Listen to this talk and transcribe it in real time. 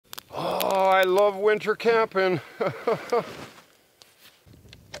I love winter camping.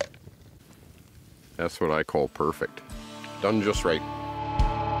 That's what I call perfect. Done just right.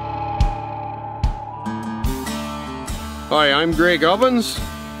 Hi, I'm Greg Ovens,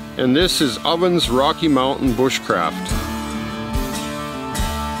 and this is Ovens Rocky Mountain Bushcraft.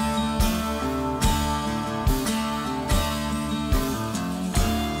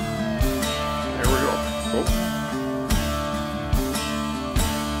 There we go. Oh.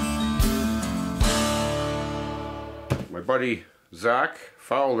 My buddy Zach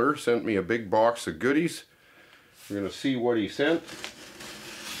Fowler sent me a big box of goodies. We're going to see what he sent.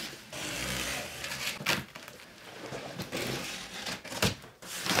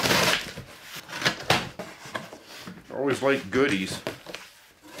 Always like goodies.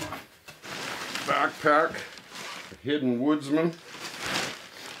 Backpack, a hidden woodsman.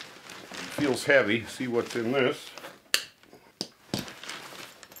 Feels heavy. See what's in this.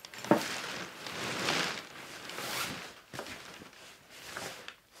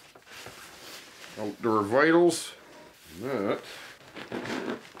 Outdoor vitals. That.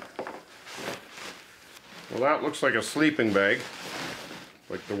 Well, that looks like a sleeping bag,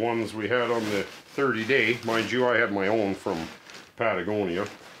 like the ones we had on the 30-day. Mind you, I had my own from Patagonia,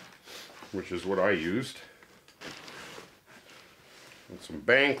 which is what I used. And some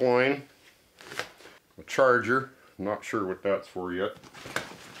bank line, a charger. Not sure what that's for yet.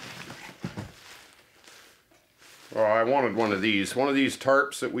 Oh, I wanted one of these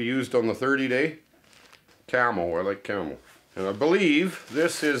tarps that we used on the 30-day. Camo, I like camo. And I believe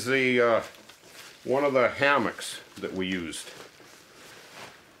this is the one of the hammocks that we used.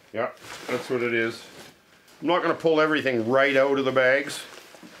 Yeah, that's what it is. I'm not going to pull everything right out of the bags,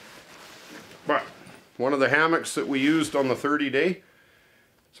 but one of the hammocks that we used on the 30-day.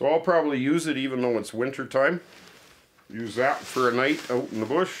 So I'll probably use it even though it's winter time. Use that for a night out in the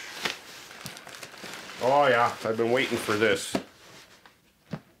bush. Oh yeah, I've been waiting for this.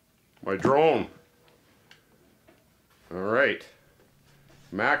 My drone. Alright.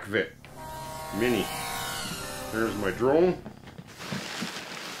 MacVit Mini. There's my drone.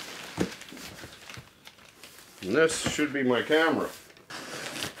 And this should be my camera.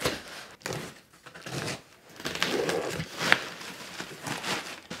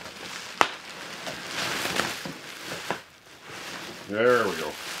 There we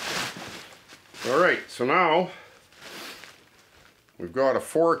go. Alright, so now we've got a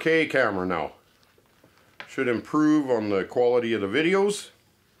 4K camera now. Should improve on the quality of the videos.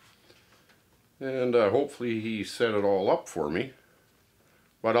 And hopefully he set it all up for me.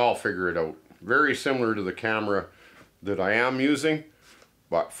 But I'll figure it out. Very similar to the camera that I am using,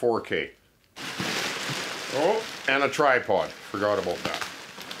 but 4K. Oh, and a tripod. Forgot about that.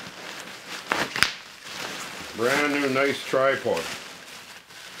 Brand new nice tripod.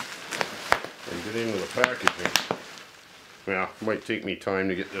 And get into the packaging. Yeah, it might take me time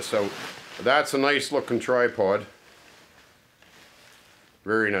to get this out. But that's a nice looking tripod.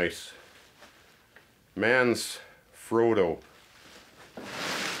 Very nice. Man's Frodo.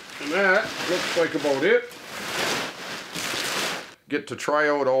 And that looks like about it. Get to try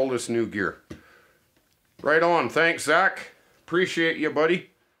out all this new gear. Right on. Thanks, Zach. Appreciate you,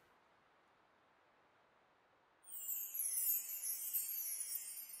 buddy.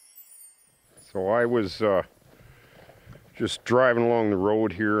 So I was just driving along the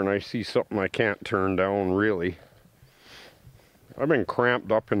road here and I see something I can't turn down, really. I've been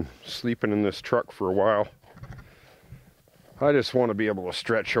cramped up and sleeping in this truck for a while. I just want to be able to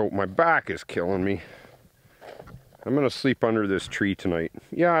stretch out. My back is killing me. I'm going to sleep under this tree tonight.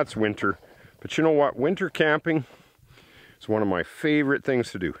 Yeah, it's winter. But you know what? Winter camping is one of my favorite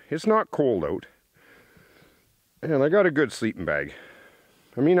things to do. It's not cold out. And I got a good sleeping bag.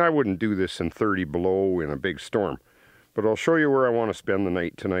 I mean, I wouldn't do this in 30 below in a big storm. But I'll show you where I want to spend the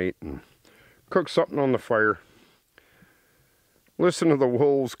night tonight and cook something on the fire. Listen to the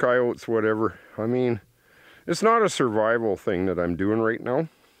wolves, coyotes, whatever. I mean, it's not a survival thing that I'm doing right now.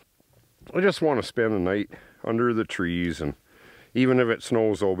 I just want to spend the night under the trees, and even if it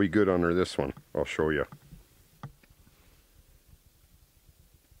snows, I'll be good under this one. I'll show you.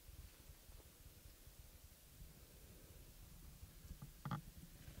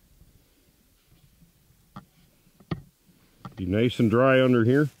 Be nice and dry under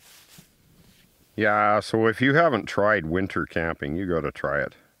here. Yeah, so if you haven't tried winter camping, you got to try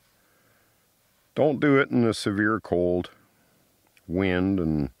it. Don't do it in the severe cold, wind,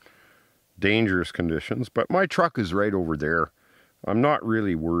 and dangerous conditions. But my truck is right over there. I'm not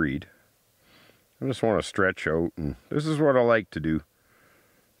really worried. I just want to stretch out, and this is what I like to do.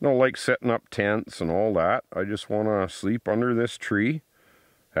 I don't like setting up tents and all that. I just want to sleep under this tree,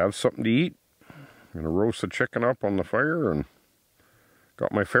 have something to eat, I'm gonna roast the chicken up on the fire, and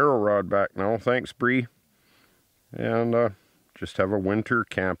got my ferro rod back now. Thanks, Bree. And just have a winter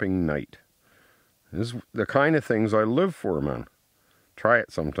camping night. This is the kind of things I live for, man. Try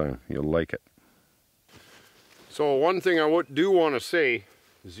it sometime. You'll like it. So one thing I do want to say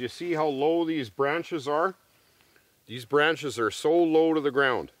is, you see how low these branches are? These branches are so low to the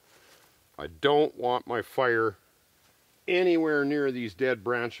ground. I don't want my fire anywhere near these dead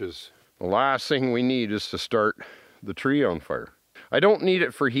branches. The last thing we need is to start the tree on fire. I don't need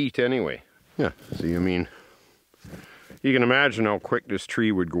it for heat anyway. Yeah, see, I mean, you can imagine how quick this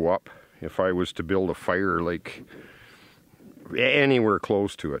tree would go up if I was to build a fire like anywhere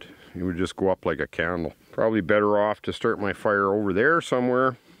close to it. It would just go up like a candle. Probably better off to start my fire over there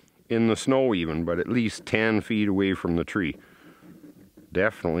somewhere in the snow even, but at least 10 feet away from the tree.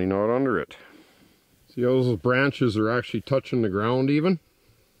 Definitely not under it. See how those branches are actually touching the ground even?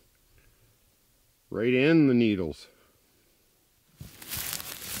 Right in the needles.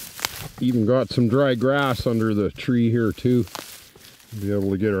 Even got some dry grass under the tree here too. Be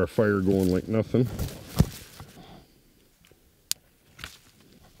able to get our fire going like nothing.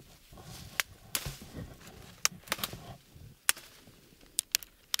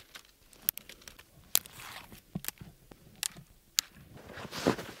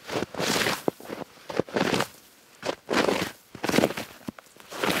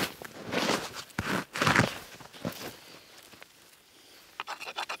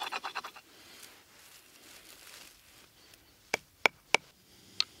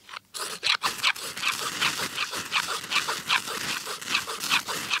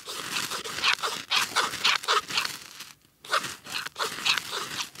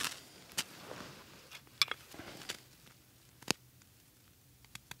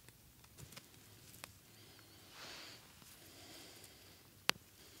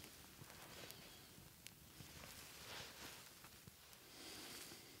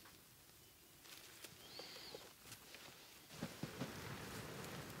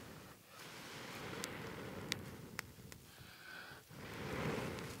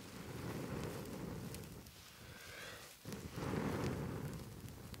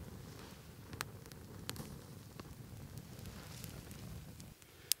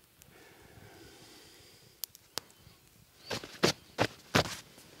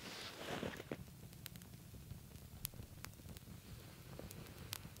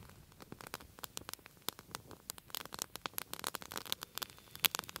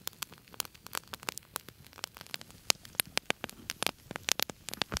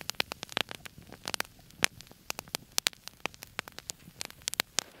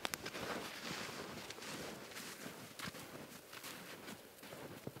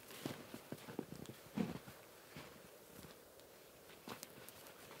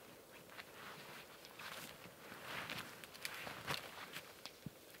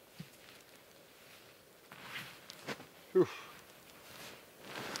 Whew.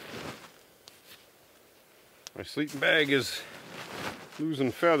 My sleeping bag is losing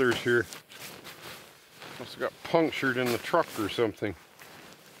feathers here. Must have got punctured in the truck or something.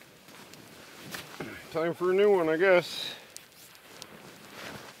 Time for a new one, I guess.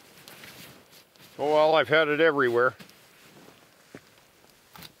 Oh well, I've had it everywhere.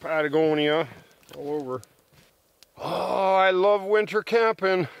 Patagonia, all over. Oh, I love winter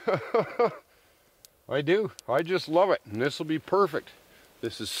camping. I do. I just love it. And this will be perfect.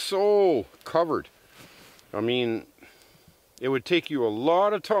 This is so covered. I mean, it would take you a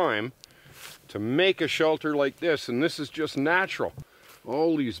lot of time to make a shelter like this, and this is just natural.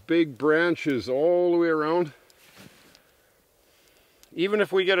 All these big branches all the way around. Even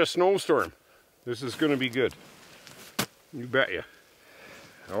if we get a snowstorm, this is going to be good. You bet you.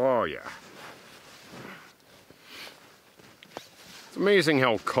 Oh yeah. It's amazing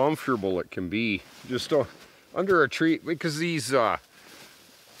how comfortable it can be just under a tree, because these, you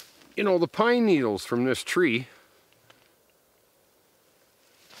know, the pine needles from this tree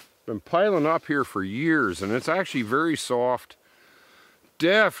been piling up here for years, and it's actually very soft,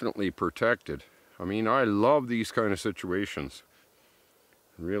 definitely protected. I mean, I love these kind of situations,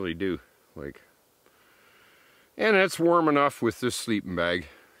 really do. Like, and it's warm enough with this sleeping bag.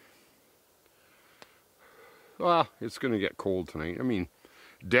 Well, it's going to get cold tonight. I mean,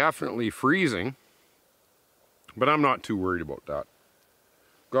 definitely freezing, but I'm not too worried about that.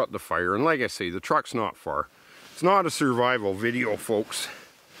 Got the fire, and like I say, the truck's not far. It's not a survival video, folks.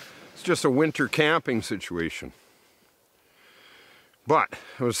 It's just a winter camping situation. But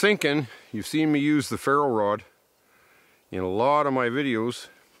I was thinking, you've seen me use the ferro rod in a lot of my videos,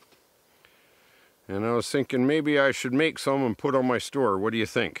 and I was thinking maybe I should make some and put on my store. What do you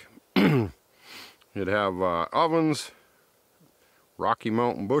think? It'd have ovens, Rocky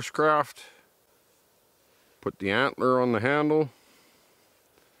Mountain Bushcraft, put the antler on the handle,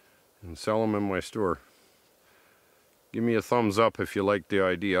 and sell them in my store. Give me a thumbs up if you like the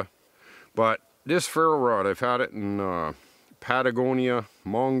idea. But this ferro rod, I've had it in Patagonia,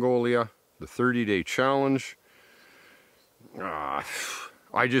 Mongolia, the 30-day challenge. I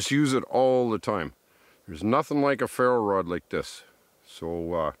just use it all the time. There's nothing like a ferro rod like this.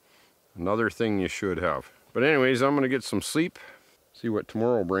 So another thing you should have. But anyways, I'm gonna get some sleep, see what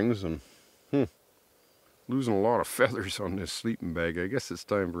tomorrow brings, and losing a lot of feathers on this sleeping bag. I guess it's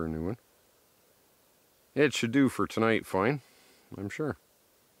time for a new one. It should do for tonight fine, I'm sure.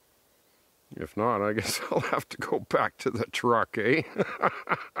 If not, I guess I'll have to go back to the truck, eh?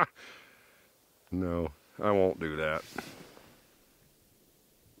 No, I won't do that.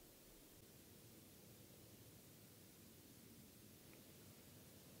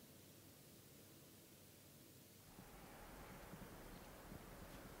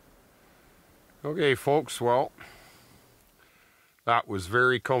 Okay, folks, well, that was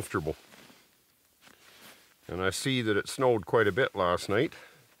very comfortable. And I see that it snowed quite a bit last night.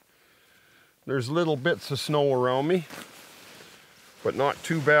 There's little bits of snow around me, but not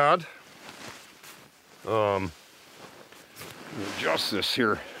too bad. Let me adjust this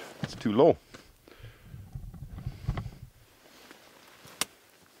here. It's too low.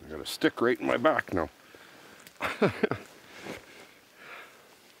 I got a stick right in my back now.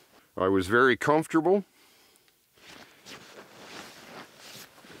 I was very comfortable.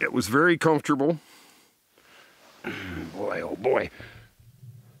 It was very comfortable. Boy, oh boy.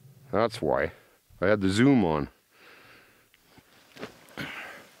 That's why. I had the zoom on.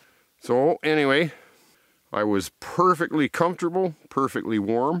 So anyway, I was perfectly comfortable, perfectly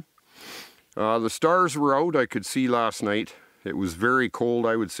warm. The stars were out, I could see last night. It was very cold,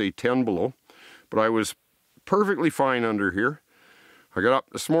 I would say 10 below. But I was perfectly fine under here. I got up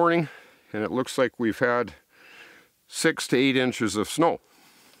this morning and it looks like we've had 6 to 8 inches of snow.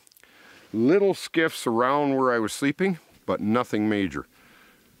 Little skiffs around where I was sleeping, but nothing major.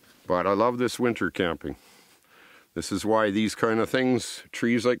 But I love this winter camping. This is why these kind of things,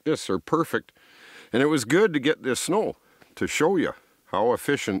 trees like this, are perfect. And it was good to get this snow to show you how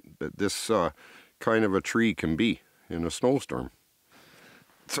efficient that this kind of a tree can be in a snowstorm.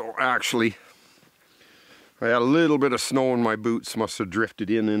 So actually, I had a little bit of snow in my boots, must have drifted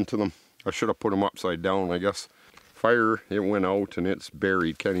into them. I should have put them upside down, I guess. Fire, it went out and it's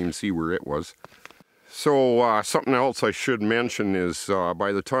buried, can't even see where it was. So something else I should mention is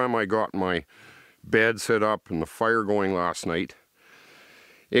by the time I got my bed set up and the fire going last night,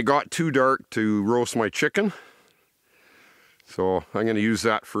 it got too dark to roast my chicken. So I'm going to use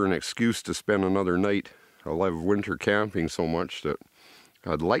that for an excuse to spend another night. I love winter camping so much that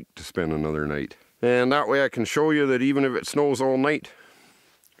I'd like to spend another night. And that way I can show you that even if it snows all night,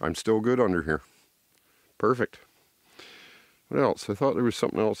 I'm still good under here. Perfect. What else? I thought there was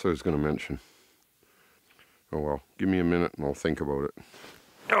something else I was going to mention. Oh well, give me a minute and I'll think about it.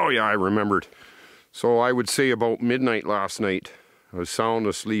 Oh yeah, I remembered. So I would say about midnight last night, I was sound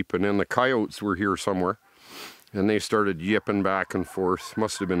asleep and then the coyotes were here somewhere. And they started yipping back and forth.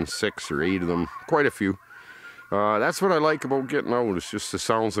 Must have been 6 or 8 of them, quite a few. That's what I like about getting out, it's just the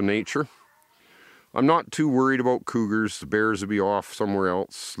sounds of nature. I'm not too worried about cougars. The bears would be off somewhere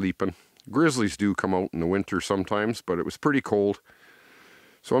else sleeping. Grizzlies do come out in the winter sometimes, but it was pretty cold.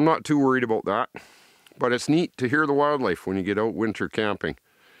 So I'm not too worried about that. But it's neat to hear the wildlife when you get out winter camping.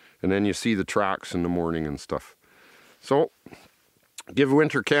 And then you see the tracks in the morning and stuff. So, give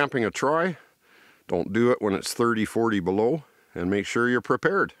winter camping a try. Don't do it when it's 30, 40 below. And make sure you're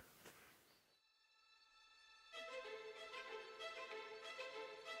prepared.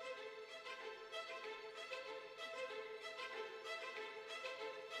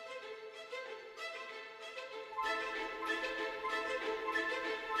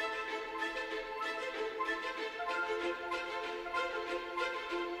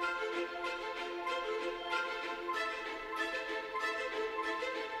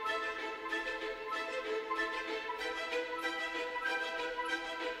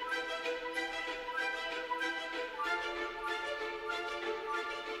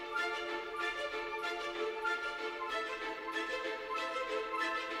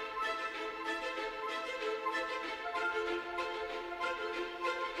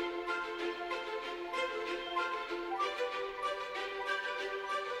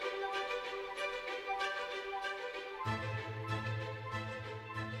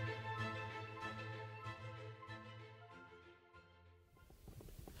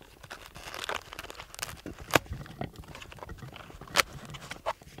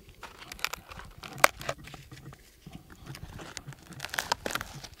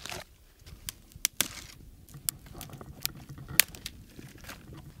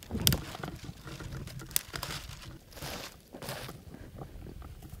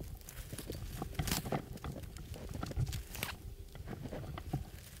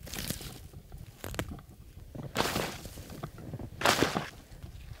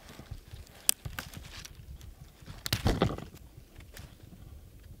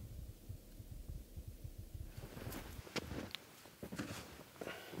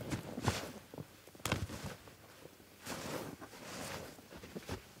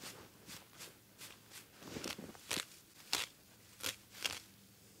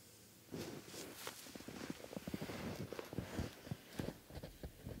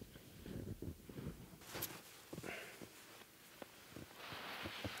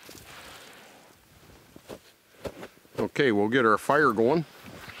 Okay, we'll get our fire going.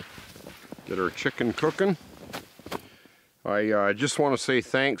 Get our chicken cooking. I just want to say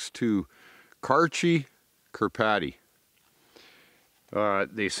thanks to Karchi Kirpati.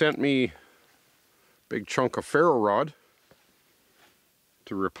 They sent me a big chunk of ferro rod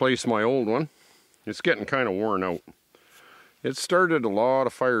to replace my old one. It's getting kind of worn out. It started a lot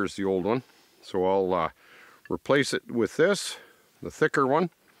of fires, the old one. So I'll replace it with this, the thicker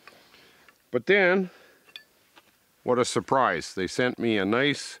one. But then, what a surprise. They sent me a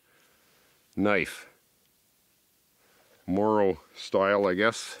nice knife. Moro style, I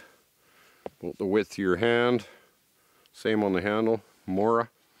guess. About the width of your hand. Same on the handle. Mora.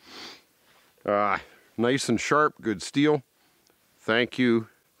 Nice and sharp, good steel. Thank you.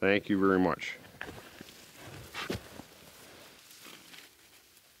 Thank you very much.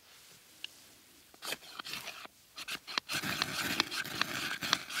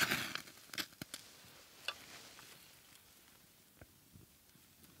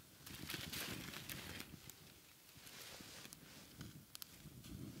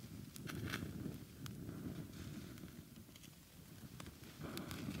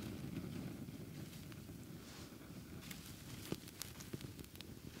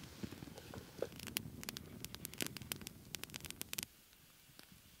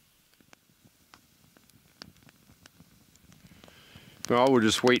 Well, we'll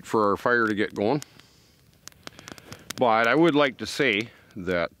just wait for our fire to get going. But I would like to say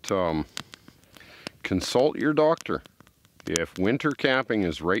that consult your doctor if winter camping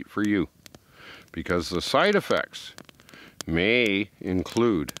is right for you, because the side effects may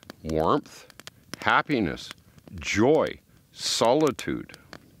include warmth, happiness, joy, solitude.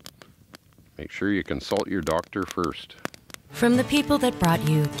 Make sure you consult your doctor first. From the people that brought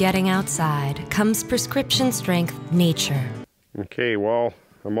you Getting Outside comes prescription strength nature. Okay, well,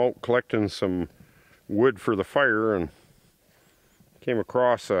 I'm out collecting some wood for the fire and came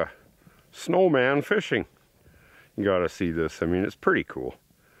across a snowman fishing. You gotta see this. I mean, it's pretty cool.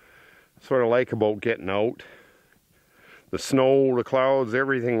 That's what I like about getting out. The snow, the clouds,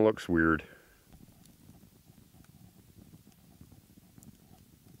 everything looks weird.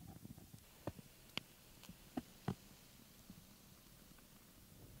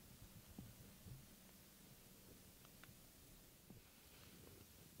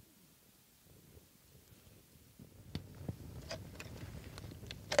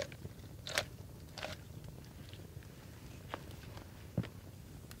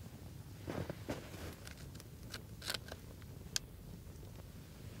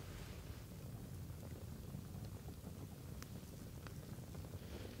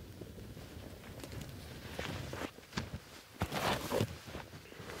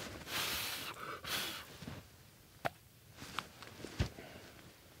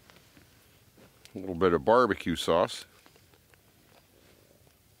 A little bit of barbecue sauce.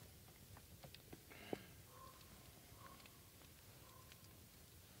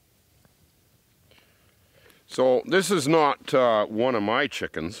 So this is not one of my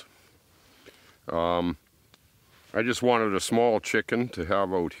chickens. I just wanted a small chicken to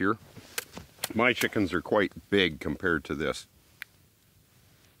have out here. My chickens are quite big compared to this.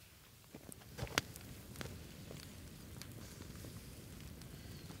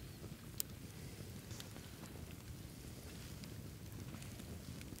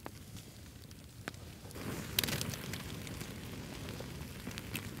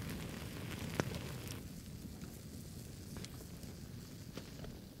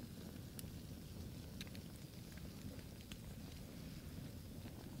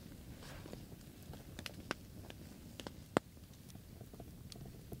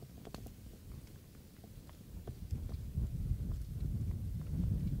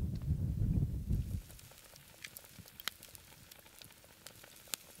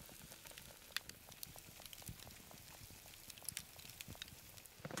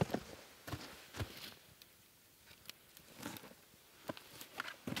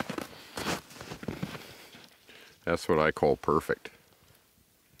 That's what I call perfect.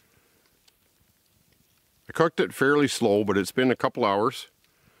 I cooked it fairly slow, but it's been a couple hours.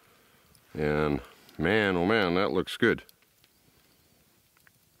 And man, oh man, that looks good.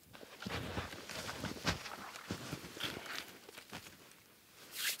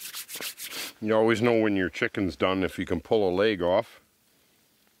 You always know when your chicken's done if you can pull a leg off.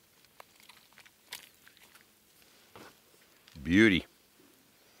 Beauty.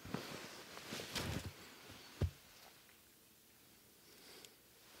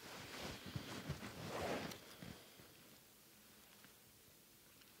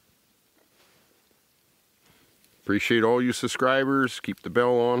 Appreciate all you subscribers. Keep the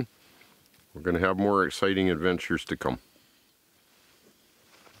bell on. We're going to have more exciting adventures to come.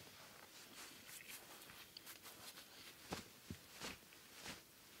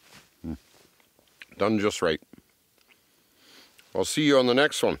 Done just right. I'll see you on the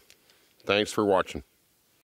next one. Thanks for watching.